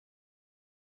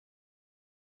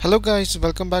Hello guys,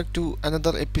 welcome back to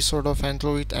another episode of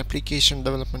Android application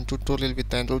development tutorial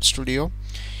with Android Studio.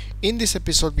 In this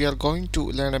episode we are going to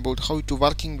learn about how to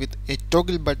working with a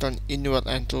toggle button in your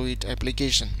Android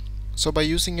application. So by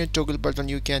using a toggle button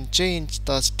you can change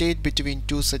the state between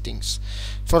two settings.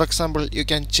 For example, you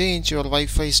can change your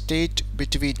Wi-Fi state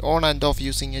between on and off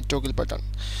using a toggle button.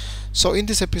 So in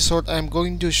this episode I'm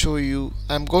going to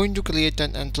create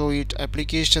an Android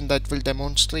application that will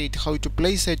demonstrate how to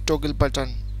place a toggle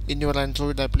button in your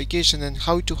Android application and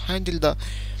how to handle the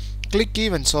click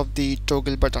events of the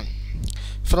toggle button.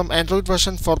 From Android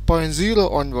version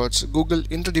 4.0 onwards, Google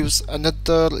introduced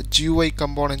another GUI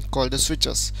component called the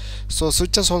switches. So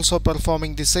switches also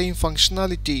performing the same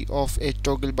functionality of a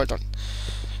toggle button.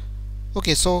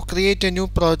 Okay, so create a new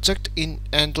project in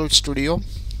Android Studio.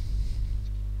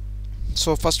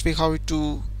 So first we have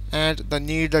to add the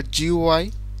needed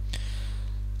GUI.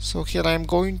 So here I am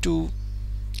going to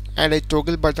add a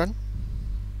toggle button.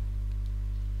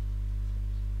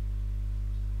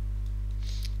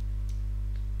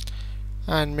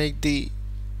 And make the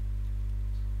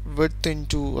width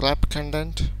into wrap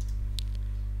content,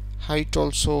 height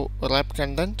also wrap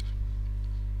content.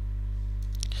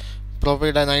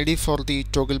 Provide an ID for the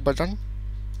toggle button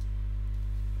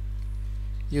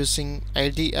using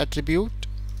ID attribute.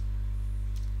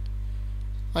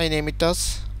 I name it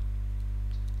as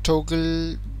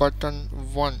toggle button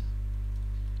 1.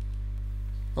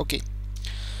 Okay.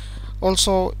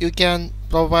 Also you can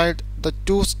provide the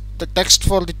text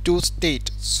for the two state.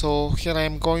 So here I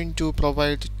am going to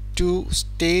provide two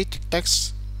state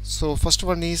text. So first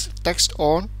one is text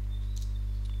on.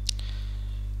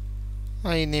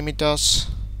 I name it as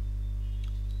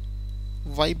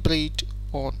vibrate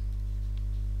on.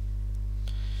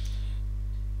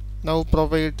 Now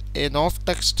provide an off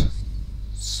text.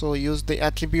 So use the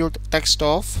attribute text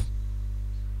off.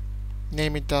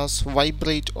 Name it as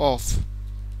vibrate off.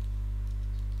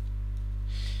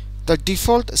 The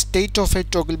default state of a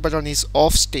toggle button is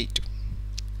off state.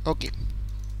 Okay.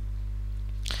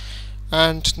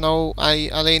 And now I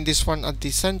align this one at the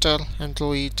center.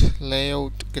 Android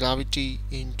layout gravity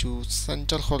into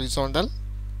center horizontal.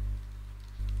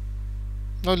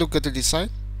 Now look at the design.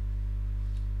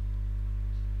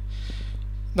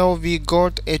 Now we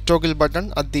got a toggle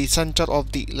button at the center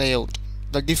of the layout.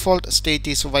 The default state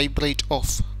is vibrate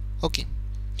off. Okay.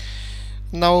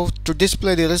 Now to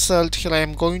display the result, here I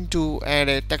am going to add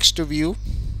a text view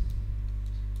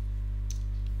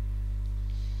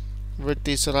with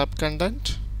this wrap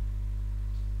content,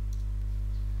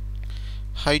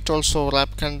 height also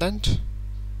wrap content.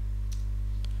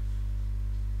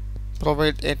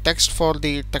 Provide a text for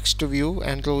the text view,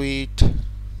 Android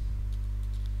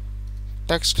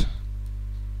text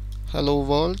hello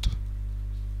world.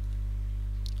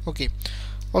 Okay.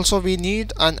 Also we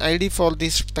need an ID for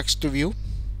this text view.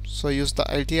 So use the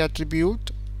ID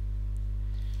attribute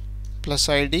plus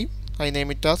ID. I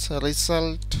name it as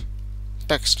result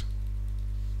text.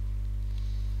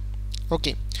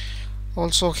 Okay.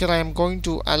 Also here I am going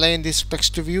to align this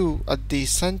text view at the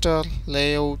center,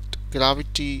 layout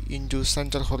gravity into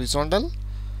center horizontal.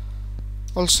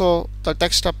 Also the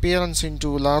text appearance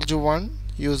into large one.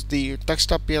 Use the text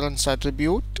appearance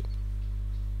attribute.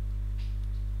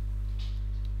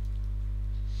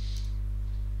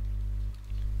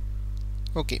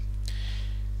 Okay.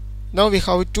 Now we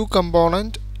have two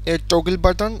components, a toggle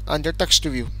button and a text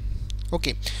view.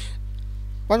 Okay.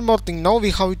 One more thing, now we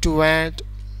have to add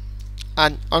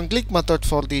an on-click method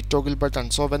for the toggle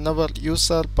button. So whenever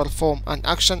user perform an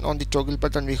action on the toggle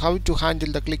button, we have to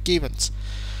handle the click events.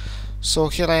 So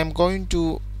here I am going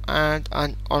to add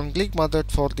an on-click method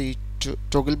for the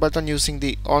toggle button using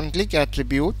the on-click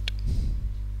attribute.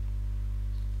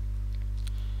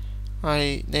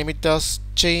 I name it as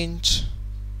change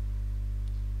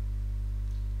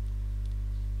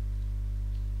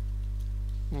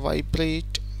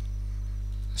vibrate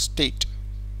state.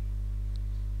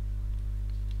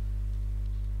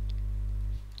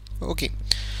 Okay.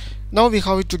 Now we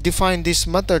have to define this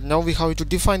method. Now we have to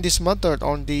define this method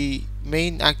on the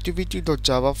main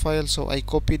activity.java file. So I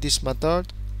copy this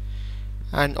method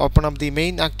and open up the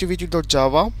main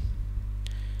activity.java,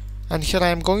 and here I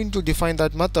am going to define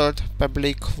that method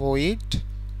public void.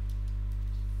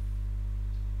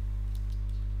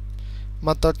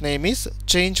 Method name is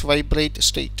change vibrate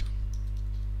state.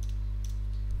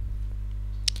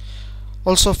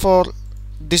 Also for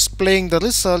displaying the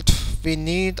result we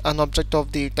need an object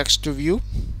of the text view.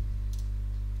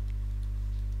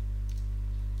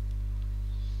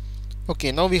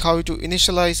 Okay, now we have to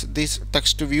initialize this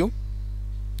text view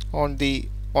on the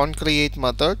onCreate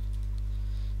method.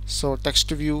 So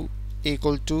text view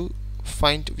equal to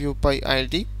find view by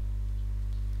id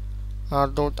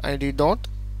r.id dot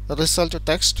result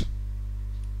text,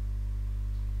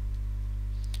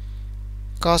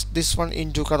 cast this one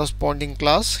into corresponding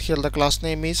class. Here the class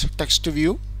name is text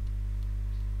view.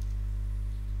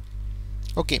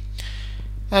 Okay,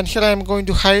 and here I am going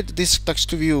to hide this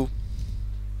text view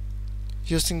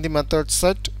using the method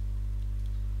set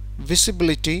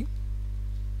visibility.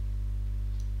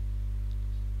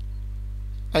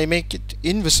 I make it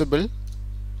invisible.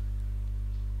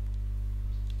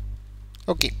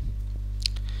 Okay,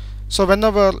 so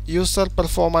whenever user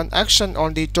perform an action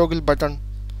on the toggle button,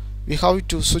 we have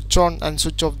to switch on and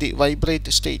switch off the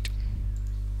vibrate state.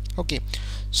 Okay,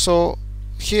 so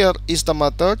here is the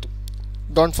method.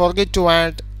 Don't forget to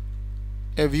add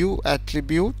a view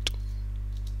attribute.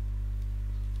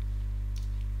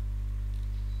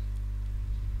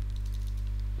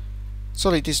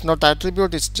 Sorry, it is not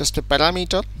attribute, it's just a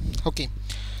parameter. Okay,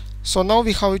 so now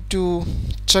we have to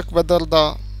check whether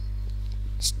the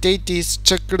state is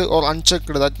checked or unchecked,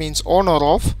 that means on or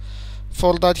off.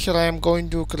 For that, here I am going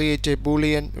to create a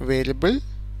boolean variable.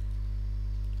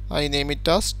 I name it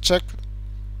as checked.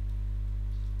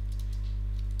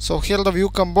 So here the view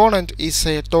component is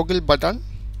a toggle button.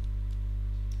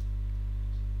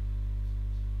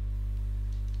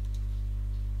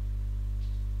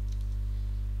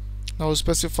 Now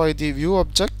specify the view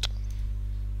object.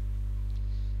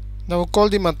 Now call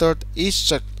the method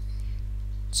isChecked.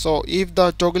 So if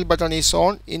the toggle button is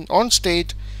on in on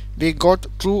state, we got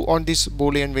true on this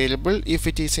boolean variable. If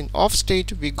it is in off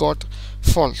state, we got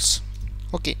false.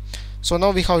 Okay, so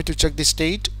now we have to check the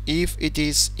state. If it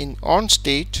is in on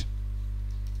state,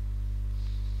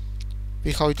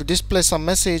 we have to display some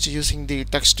message using the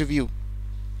text view.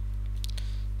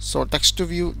 So text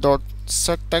view dot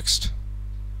set text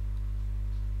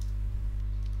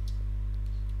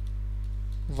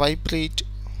vibrate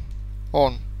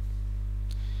on.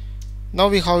 Now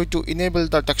we have to enable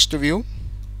the text view,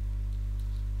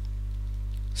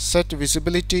 set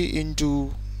visibility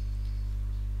into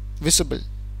visible.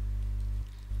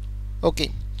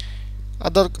 Okay,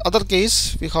 other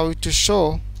case, we have to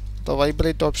show the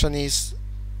vibrate option is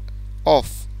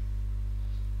off.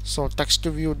 So text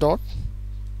view dot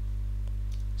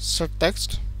set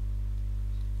text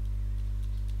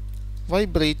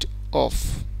vibrate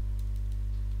off.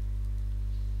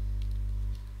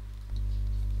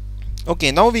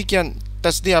 Okay, now we can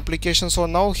test the application. So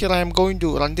now here I am going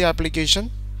to run the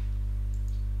application.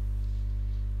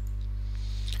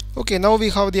 Okay, now we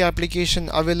have the application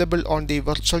available on the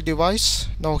virtual device.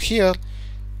 Now here,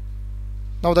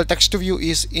 now the text view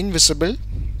is invisible.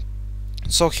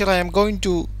 So here I am going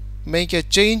to make a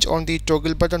change on the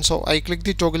toggle button. So I click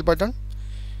the toggle button.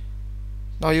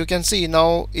 Now you can see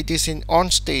now it is in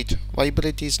on state.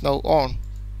 Vibrate is now on.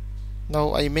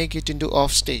 Now I make it into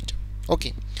off state.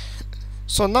 Okay,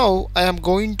 so now I am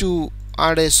going to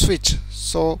add a switch.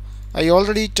 So I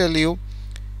already tell you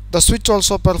the switch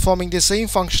also performing the same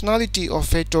functionality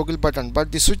of a toggle button,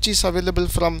 but the switch is available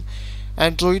from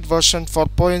Android version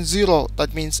 4.0,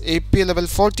 that means API level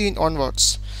 14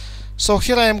 onwards. So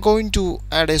here I am going to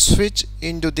add a switch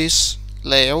into this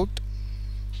layout.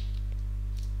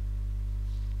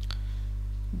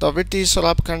 The width is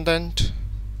wrap content,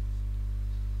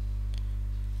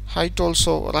 height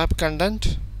also wrap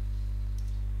content.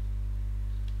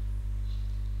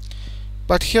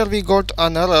 But here we got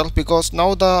an error because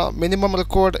now the minimum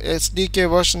required SDK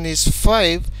version is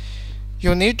 5.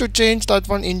 You need to change that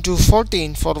one into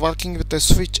 14 for working with the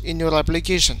switch in your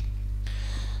application.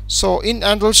 So in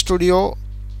Android Studio,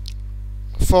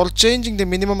 for changing the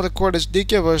minimum required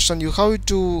SDK version, you have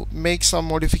to make some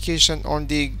modification on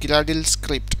the Gradle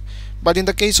script. But in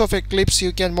the case of Eclipse,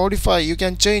 you can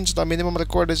change the minimum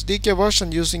required SDK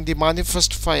version using the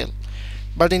manifest file.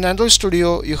 But in Android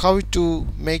Studio, you have to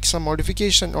make some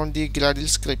modification on the Gradle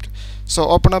script. So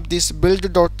open up this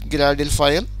build.gradle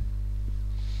file.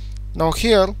 Now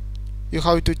here you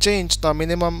have to change the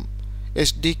minimum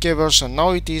SDK version.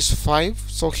 Now it is 5.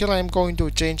 So here I am going to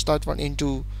change that one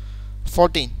into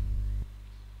 14.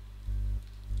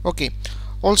 Okay,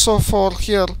 also for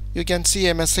here you can see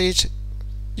a message.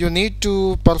 You need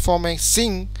to perform a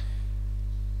sync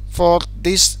for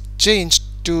this change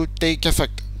to take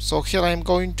effect. So here I am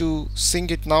going to sync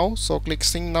it now. So click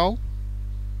sync now.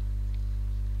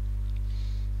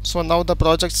 So now the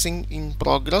project sync in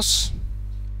progress.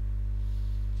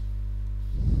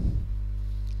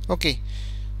 Okay,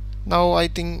 now I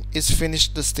think it's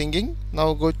finished the syncing.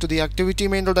 Now go to the activity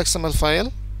main.xml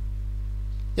file.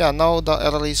 Yeah, now the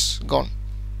error is gone.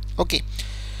 Okay,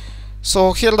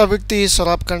 So here the width is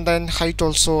wrap content, height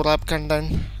also wrap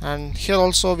content, and here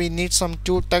also we need some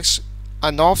two text,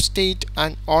 an off state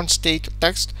and on state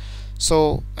text.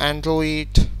 So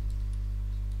Android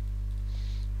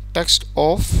text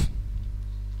off,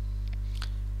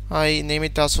 I name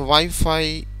it as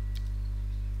Wi-Fi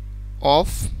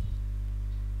off.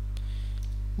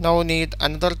 Now need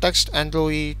another text,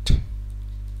 Android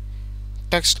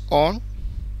text on,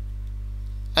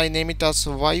 I name it as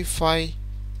Wi-Fi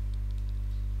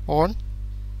on.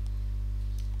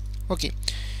 Okay,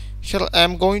 here I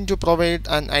am going to provide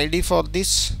an ID for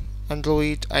this,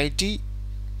 Android ID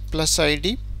plus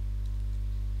ID,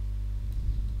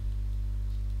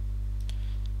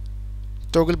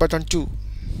 toggle button 2.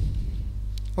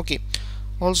 Okay,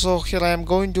 also here I am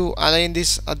going to align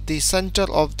this at the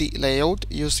center of the layout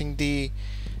using the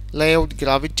layout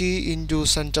gravity into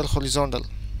center horizontal.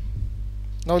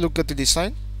 Now look at the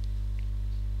design.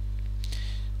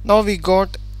 Now we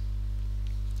got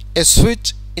a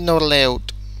switch in our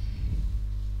layout.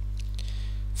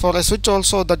 For a switch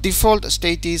also the default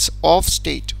state is off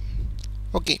state.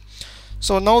 Okay,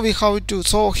 so now we have to,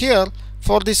 so here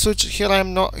for this switch, here I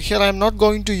am not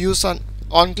going to use an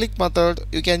on click method.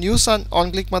 You can use an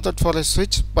on click method for a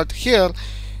switch, but here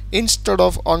instead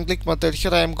of on click method,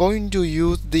 here I am going to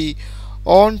use the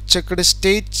on checked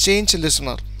state change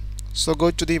listener. So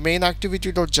go to the main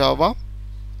activity.java.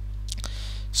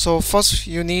 So first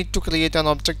you need to create an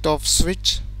object of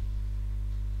switch.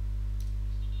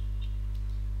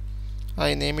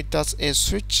 I name it as a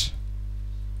switch.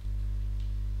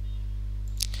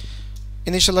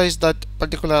 Initialize that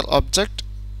particular object.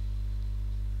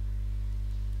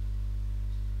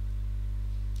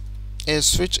 A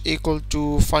switch equal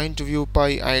to find view by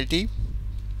id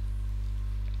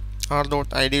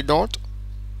r.id dot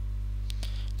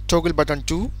toggle button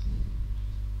 2,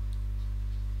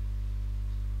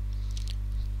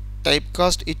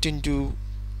 typecast it into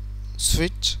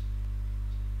switch.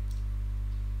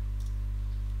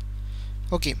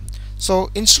 Okay, so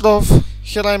instead of,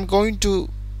 here I am going to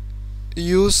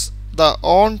use the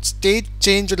on state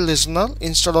change listener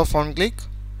instead of on click.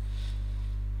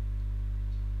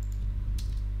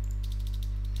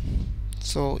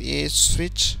 So a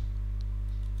switch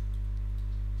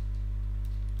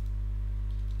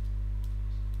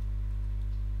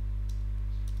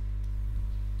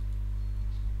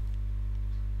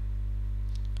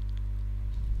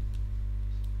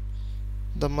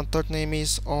the method name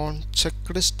is on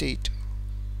checked state.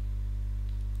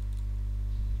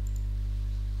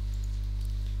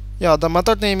 Yeah, the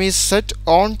method name is set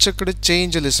on checked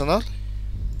change listener.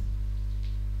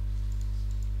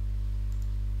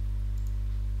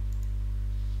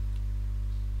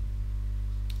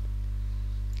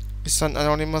 It's an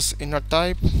anonymous inner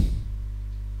type.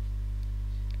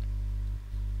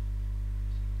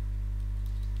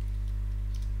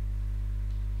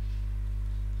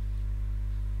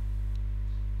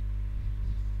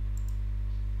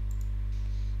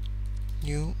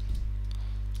 New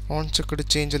on checked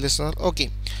change listener. Okay,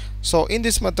 so in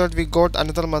this method we got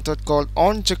another method called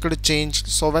on checked change.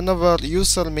 So whenever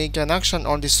user make an action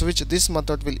on the switch, this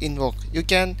method will invoke. You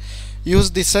can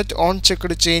use the set on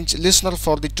checked change listener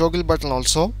for the toggle button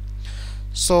also.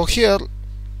 So here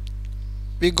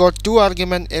we got two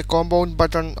arguments, a compound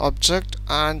button object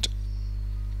and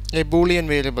a boolean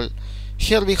variable.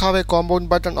 Here we have a compound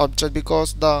button object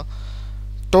because the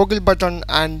toggle button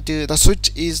and the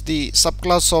switch is the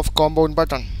subclass of compound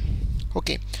button.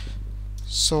 Okay,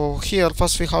 so here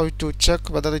first we have to check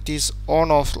whether it is on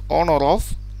or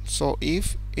off. So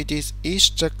if it is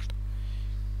checked,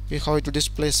 we have to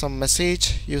display some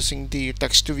message using the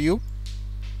text view.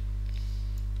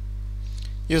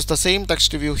 Use the same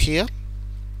text view here.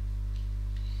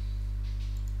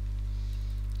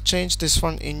 Change this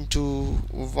one into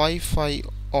Wi-Fi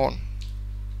on.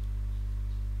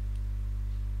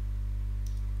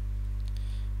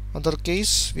 Other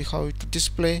case we have to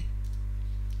display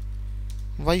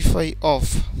Wi-Fi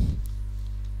off.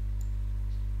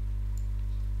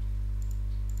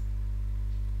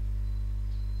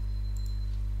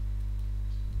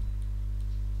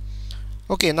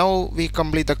 Okay, now we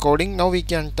complete the coding. Now we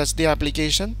can test the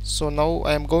application. So now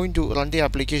I am going to run the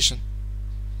application.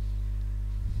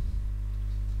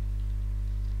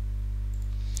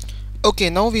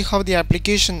 Okay, now we have the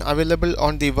application available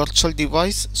on the virtual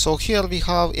device. So here we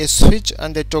have a switch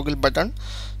and a toggle button.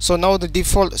 So now the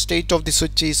default state of the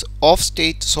switch is off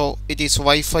state, so it is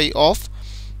Wi-Fi off.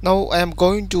 Now I am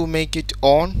going to make it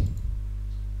on.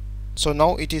 So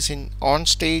now it is in on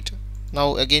state.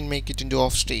 Now again make it into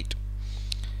off state.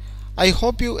 I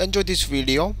hope you enjoyed this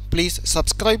video. Please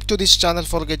subscribe to this channel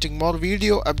for getting more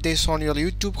video updates on your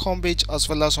YouTube homepage as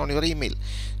well as on your email.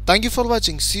 Thank you for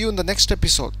watching. See you in the next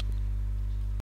episode.